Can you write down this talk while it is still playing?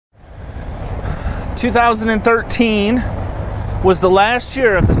2013 was the last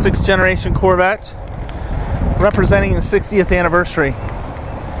year of the 6th generation Corvette, representing the 60th anniversary.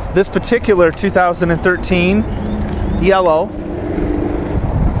 This particular 2013 yellow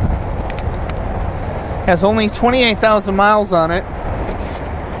has only 28,000 miles on it.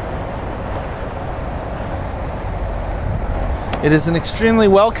 It is an extremely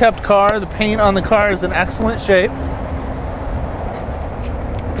well-kept car. The paint on the car is in excellent shape.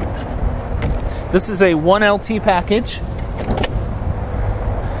 This is a 1LT package,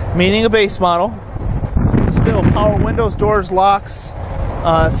 meaning a base model. Still power windows, doors, locks,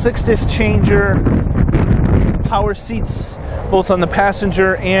 6-disc changer, power seats both on the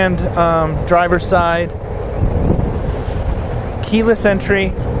passenger and driver's side, keyless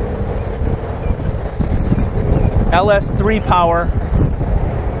entry, LS3 power.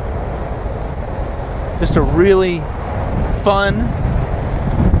 Just a really fun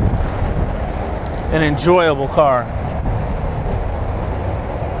and enjoyable car.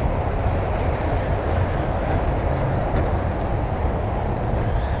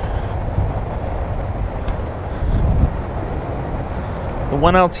 The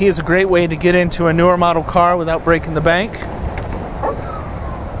 1LT is a great way to get into a newer model car without breaking the bank.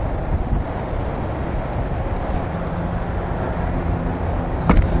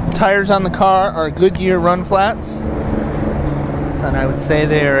 Tires on the car are Goodyear runflats, and I would say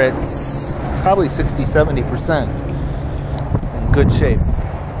they're at probably 60-70% in good shape.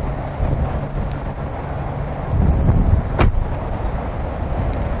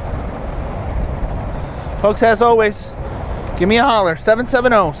 Folks, as always, give me a holler,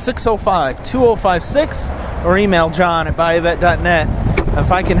 770-605-2056, or email john@buyavette.net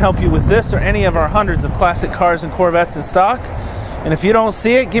if I can help you with this or any of our hundreds of classic cars and Corvettes in stock. And if you don't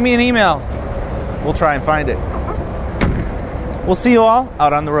see it, give me an email. We'll try and find it. We'll see you all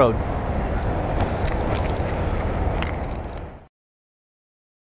out on the road.